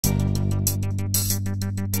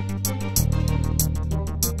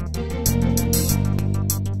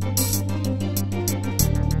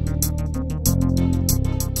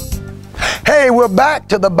Hey, we're back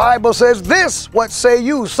to the Bible says this. What say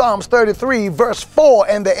you? Psalms 33, verse 4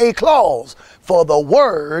 and the A clause. For the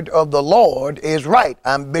word of the Lord is right.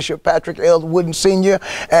 I'm Bishop Patrick L. Wooden Sr.,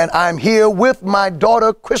 and I'm here with my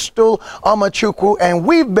daughter, Crystal Amachukwu, and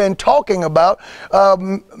we've been talking about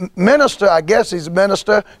Minister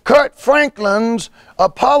Kirk Franklin's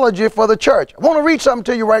apology for the church. I want to read something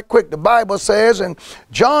to you right quick. The Bible says in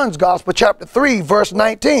John's Gospel, chapter 3, verse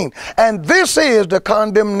 19, and this is the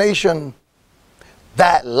condemnation,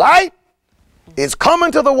 that light is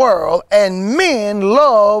coming to the world, and men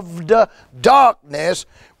loved darkness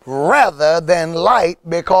rather than light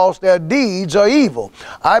because their deeds are evil.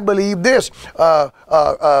 I believe this. Kirk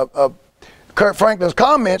Franklin's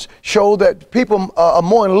comments show that people are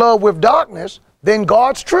more in love with darkness than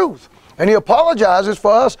God's truth. And he apologizes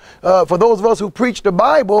for us, for those of us who preach the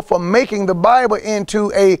Bible, for making the Bible into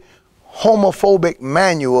a homophobic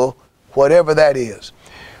manual, whatever that is.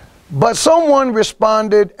 But someone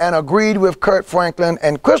responded and agreed with Kirk Franklin,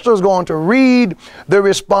 and Crystal's going to read the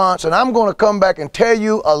response, and I'm going to come back and tell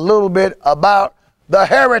you a little bit about the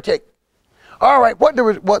heretic. All right, what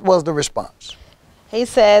was the response? He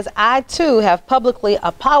says, I too have publicly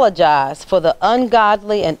apologized for the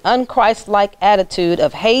ungodly and unchristlike attitude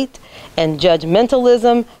of hate and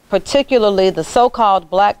judgmentalism, particularly the so-called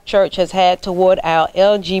black church has had toward our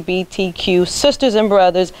LGBTQ sisters and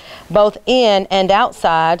brothers, both in and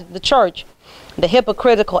outside the church. The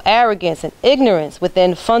hypocritical arrogance and ignorance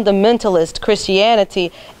within fundamentalist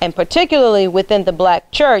Christianity, and particularly within the black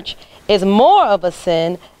church, is more of a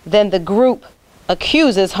sin than the group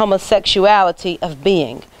accuses homosexuality of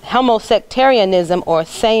being. Homosectarianism or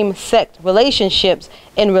same-sex relationships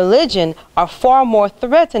in religion are far more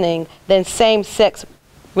threatening than same-sex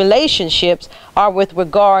relationships are with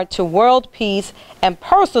regard to world peace and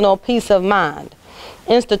personal peace of mind.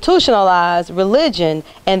 Institutionalized religion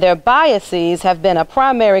and their biases have been a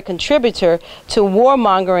primary contributor to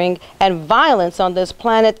warmongering and violence on this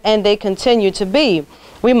planet, and they continue to be.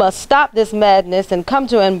 We must stop this madness and come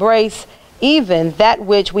to embrace even that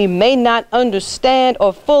which we may not understand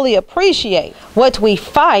or fully appreciate. What we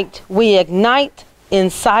fight, we ignite,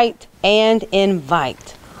 incite, and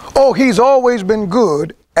invite. Oh, he's always been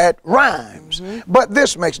good at rhymes, but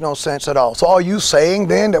this makes no sense at all. So are you saying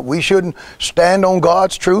then that we shouldn't stand on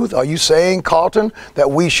God's truth? Are you saying, Carlton, that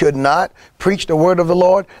we should not preach the word of the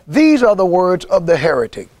Lord? These are the words of the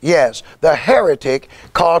heretic. Yes, the heretic,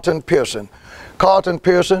 Carlton Pearson. Carlton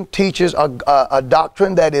Pearson teaches a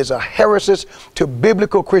doctrine that is a heresy to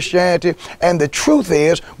biblical Christianity, and the truth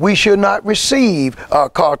is we should not receive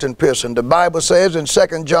Carlton Pearson. The Bible says in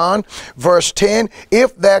 2 John verse 10,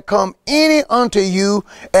 if there come any unto you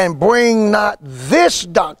and bring not this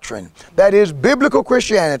doctrine, that is biblical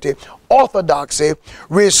Christianity, orthodoxy,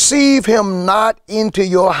 receive him not into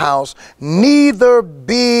your house, neither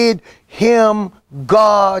bid him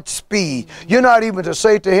Godspeed. You're not even to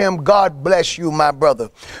say to him, God bless you, my brother.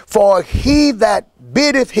 For he that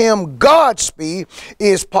biddeth him Godspeed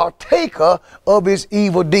is partaker of his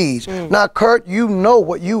evil deeds. Now, Kurt, you know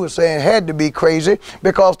what you were saying had to be crazy,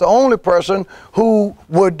 because the only person who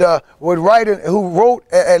would write it, who wrote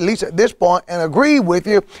at least at this point and agree with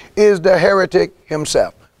you, is the heretic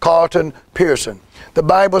himself, Carlton Pearson. The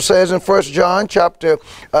Bible says in 1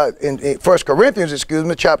 Corinthians,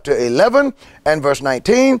 chapter 11 and verse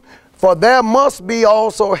 19, for there must be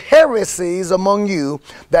also heresies among you,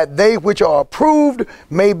 that they which are approved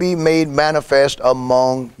may be made manifest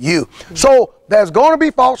among you. So there's going to be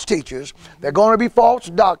false teachers, there are going to be false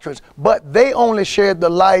doctrines, but they only shed the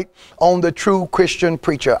light on the true Christian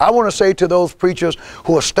preacher. I want to say to those preachers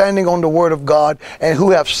who are standing on the word of God and who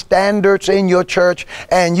have standards in your church,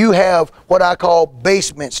 and you have what I call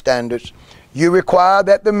basement standards. You require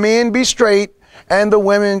that the men be straight and the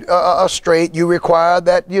women are straight. You require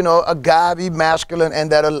that, you know, a guy be masculine and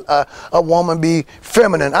that a woman be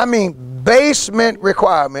feminine. I mean, basement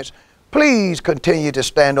requirements. Please continue to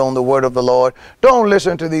stand on the word of the Lord. Don't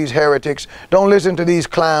listen to these heretics. Don't listen to these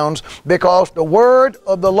clowns, because the word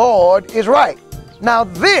of the Lord is right. Now,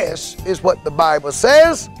 this is what the Bible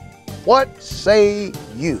says. What say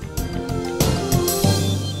you?